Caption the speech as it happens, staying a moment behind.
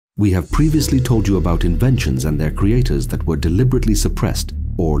We have previously told you about inventions and their creators that were deliberately suppressed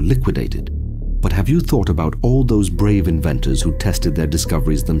or liquidated. But have you thought about all those brave inventors who tested their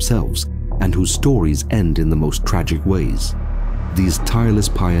discoveries themselves and whose stories end in the most tragic ways? These tireless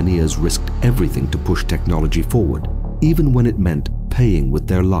pioneers risked everything to push technology forward, even when it meant paying with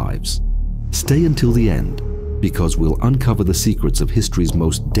their lives. Stay until the end, because we'll uncover the secrets of history's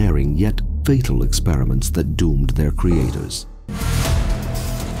most daring yet fatal experiments that doomed their creators.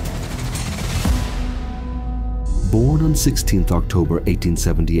 Born on 16th October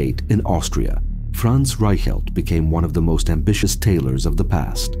 1878 in Austria, Franz Reichelt became one of the most ambitious tailors of the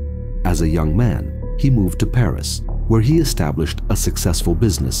past. As a young man, he moved to Paris, where he established a successful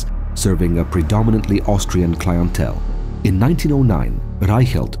business serving a predominantly Austrian clientele. In 1909,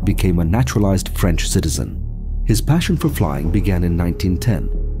 Reichelt became a naturalized French citizen. His passion for flying began in 1910,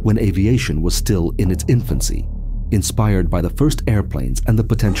 when aviation was still in its infancy. Inspired by the first airplanes and the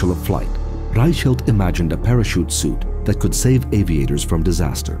potential of flight, Reichelt imagined a parachute suit that could save aviators from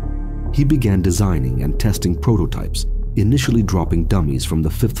disaster. He began designing and testing prototypes, initially dropping dummies from the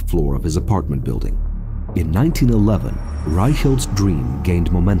 5th floor of his apartment building. In 1911, Reichelt's dream gained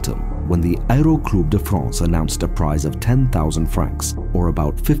momentum when the Aero Club de France announced a prize of 10,000 francs, or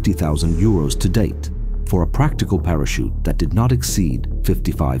about 50,000 euros to date, for a practical parachute that did not exceed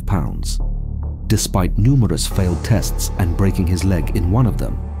 55 pounds. Despite numerous failed tests and breaking his leg in one of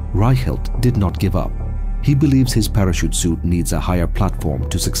them, Reichelt did not give up. He believes his parachute suit needs a higher platform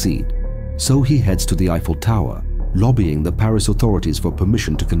to succeed. So he heads to the Eiffel Tower, lobbying the Paris authorities for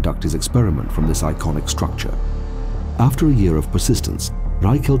permission to conduct his experiment from this iconic structure. After a year of persistence,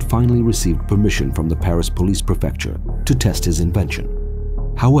 Reichelt finally received permission from the Paris Police Prefecture to test his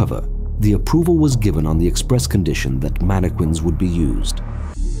invention. However, the approval was given on the express condition that mannequins would be used.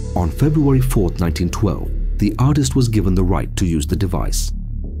 On February 4, 1912, the artist was given the right to use the device.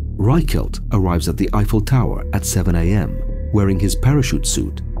 Reichelt arrives at the Eiffel Tower at 7 a.m., wearing his parachute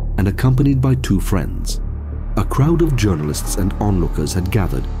suit and accompanied by 2 friends. A crowd of journalists and onlookers had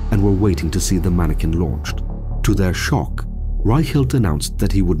gathered and were waiting to see the mannequin launched. To their shock, Reichelt announced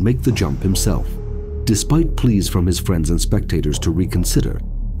that he would make the jump himself. Despite pleas from his friends and spectators to reconsider,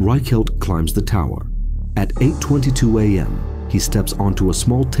 Reichelt climbs the tower. At 8:22 a.m., he steps onto a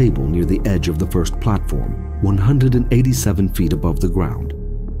small table near the edge of the first platform, 187 feet above the ground.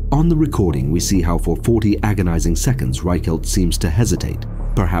 On the recording, we see how for 40 agonizing seconds Reichelt seems to hesitate,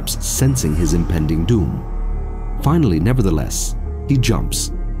 perhaps sensing his impending doom. Finally, nevertheless, he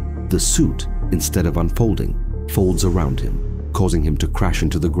jumps. The suit, instead of unfolding, folds around him, causing him to crash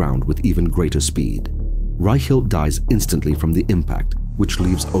into the ground with even greater speed. Reichelt dies instantly from the impact, which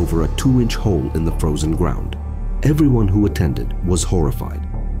leaves over a 2-inch hole in the frozen ground. Everyone who attended was horrified.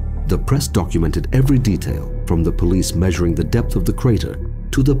 The press documented every detail, from the police measuring the depth of the crater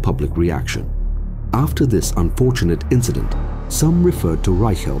to the public reaction. After this unfortunate incident, some referred to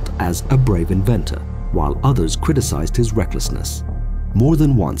Reichelt as a brave inventor, while others criticized his recklessness. More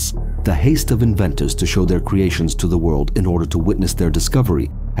than once, the haste of inventors to show their creations to the world in order to witness their discovery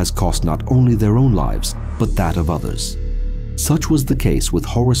has cost not only their own lives, but that of others. Such was the case with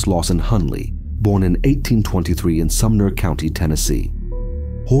Horace Lawson Hunley, born in 1823 in Sumner County, Tennessee.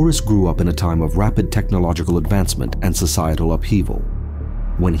 Horace grew up in a time of rapid technological advancement and societal upheaval.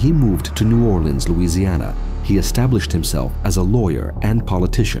 When he moved to New Orleans, Louisiana, he established himself as a lawyer and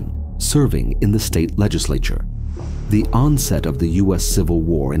politician, serving in the state legislature. The onset of the U.S. Civil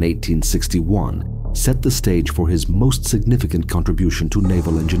War in 1861 set the stage for his most significant contribution to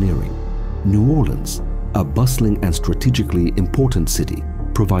naval engineering. New Orleans, a bustling and strategically important city,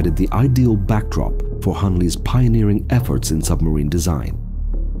 provided the ideal backdrop for Hunley's pioneering efforts in submarine design.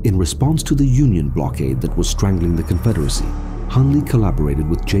 In response to the Union blockade that was strangling the Confederacy, Hunley collaborated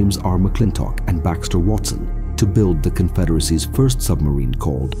with James R. McClintock and Baxter Watson to build the Confederacy's first submarine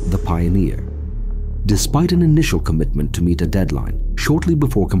called the Pioneer. Despite an initial commitment to meet a deadline, shortly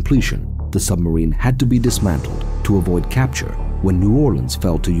before completion, the submarine had to be dismantled to avoid capture when New Orleans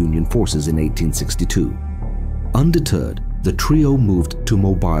fell to Union forces in 1862. Undeterred, the trio moved to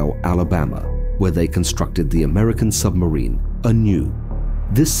Mobile, Alabama, where they constructed the American submarine anew.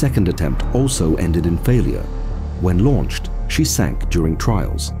 This second attempt also ended in failure. When launched, she sank during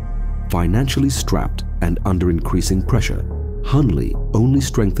trials. Financially strapped and under increasing pressure, Hunley only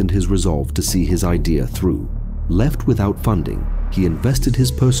strengthened his resolve to see his idea through. Left without funding, he invested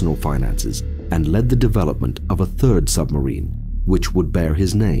his personal finances and led the development of a third submarine, which would bear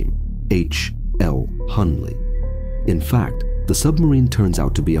his name, H.L. Hunley. In fact, the submarine turns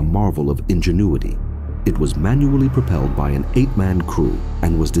out to be a marvel of ingenuity. It was manually propelled by an 8-man crew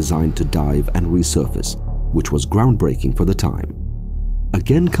and was designed to dive and resurface, which was groundbreaking for the time.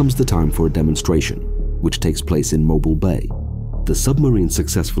 Again comes the time for a demonstration, which takes place in Mobile Bay. The submarine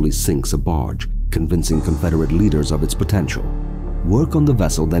successfully sinks a barge, convincing Confederate leaders of its potential. Work on the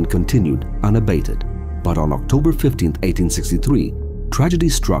vessel then continued unabated, but on October 15, 1863, tragedy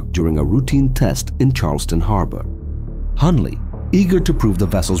struck during a routine test in Charleston Harbor. Hunley, eager to prove the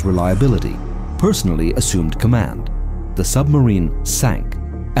vessel's reliability, personally assumed command. The submarine sank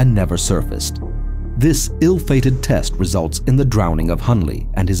and never surfaced. This ill-fated test results in the drowning of Hunley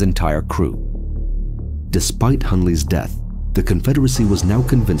and his entire crew. Despite Hunley's death, the Confederacy was now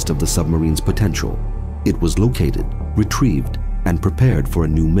convinced of the submarine's potential. It was located, retrieved, and prepared for a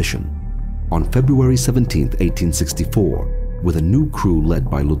new mission. On February 17, 1864, with a new crew led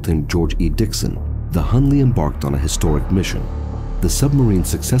by Lieutenant George E. Dixon, the Hunley embarked on a historic mission. The submarine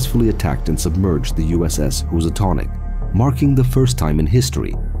successfully attacked and submerged the USS Housatonic, marking the first time in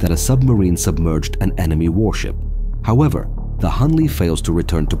history that a submarine submerged an enemy warship. However, the Hunley fails to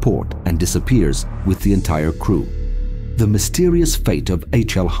return to port and disappears with the entire crew. The mysterious fate of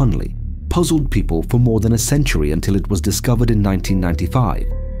H.L. Hunley puzzled people for more than a century until it was discovered in 1995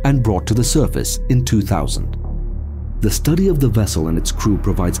 and brought to the surface in 2000. The study of the vessel and its crew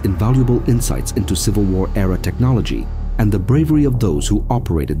provides invaluable insights into Civil War-era technology and the bravery of those who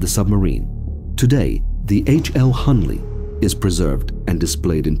operated the submarine. Today, the H.L. Hunley is preserved and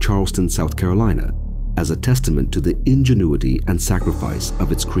displayed in Charleston, South Carolina, as a testament to the ingenuity and sacrifice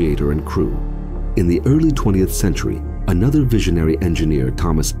of its creator and crew. In the early 20th century, another visionary engineer,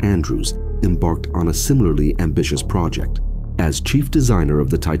 Thomas Andrews, embarked on a similarly ambitious project. As chief designer of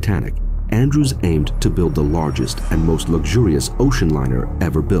the Titanic, Andrews aimed to build the largest and most luxurious ocean liner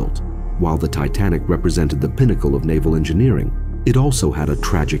ever built. While the Titanic represented the pinnacle of naval engineering, it also had a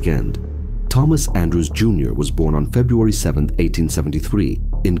tragic end. Thomas Andrews Jr. was born on February 7, 1873,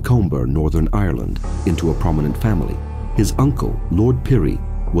 in Comber, Northern Ireland, into a prominent family. His uncle, Lord Pirrie,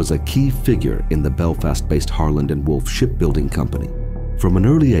 was a key figure in the Belfast-based Harland and Wolff shipbuilding company. From an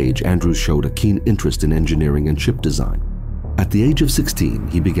early age, Andrews showed a keen interest in engineering and ship design. At the age of 16,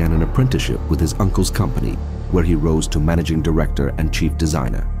 he began an apprenticeship with his uncle's company, where he rose to managing director and chief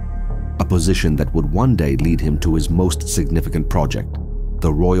designer, a position that would one day lead him to his most significant project,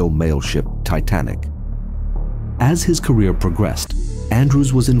 the Royal Mail ship Titanic. As his career progressed,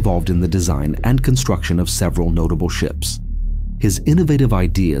 Andrews was involved in the design and construction of several notable ships. His innovative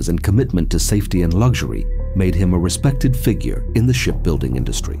ideas and commitment to safety and luxury made him a respected figure in the shipbuilding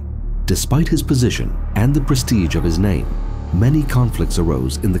industry. Despite his position and the prestige of his name, many conflicts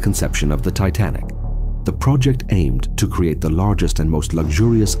arose in the conception of the Titanic. The project aimed to create the largest and most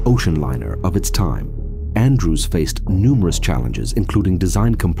luxurious ocean liner of its time. Andrews faced numerous challenges, including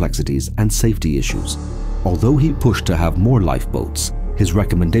design complexities and safety issues. Although he pushed to have more lifeboats, his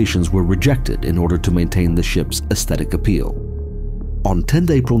recommendations were rejected in order to maintain the ship's aesthetic appeal. On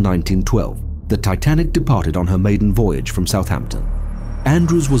 10 April 1912, the Titanic departed on her maiden voyage from Southampton.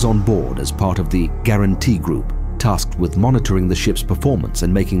 Andrews was on board as part of the Guarantee Group, tasked with monitoring the ship's performance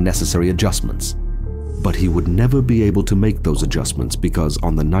and making necessary adjustments. But he would never be able to make those adjustments because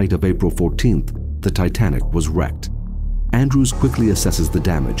on the night of April 14th, the Titanic was wrecked. Andrews quickly assesses the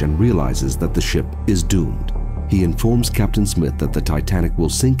damage and realizes that the ship is doomed. He informs Captain Smith that the Titanic will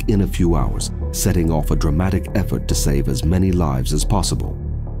sink in a few hours, setting off a dramatic effort to save as many lives as possible.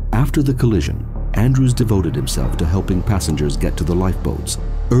 After the collision, Andrews devoted himself to helping passengers get to the lifeboats,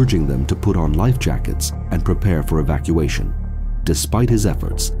 urging them to put on life jackets and prepare for evacuation. Despite his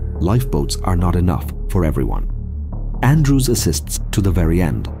efforts, lifeboats are not enough for everyone. Andrews assists to the very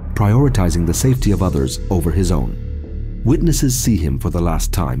end, prioritizing the safety of others over his own. Witnesses see him for the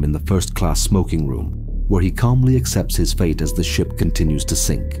last time in the first-class smoking room, where he calmly accepts his fate as the ship continues to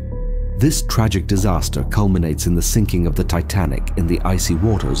sink. This tragic disaster culminates in the sinking of the Titanic in the icy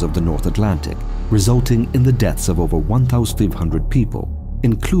waters of the North Atlantic, resulting in the deaths of over 1,500 people,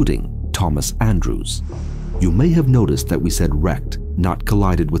 including Thomas Andrews. You may have noticed that we said wrecked, not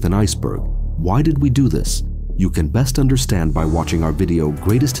collided with an iceberg. Why did we do this? You can best understand by watching our video,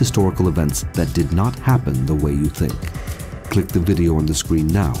 Greatest Historical Events That Did Not Happen the Way You Think. Click the video on the screen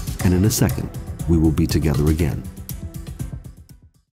now, and in a second, we will be together again.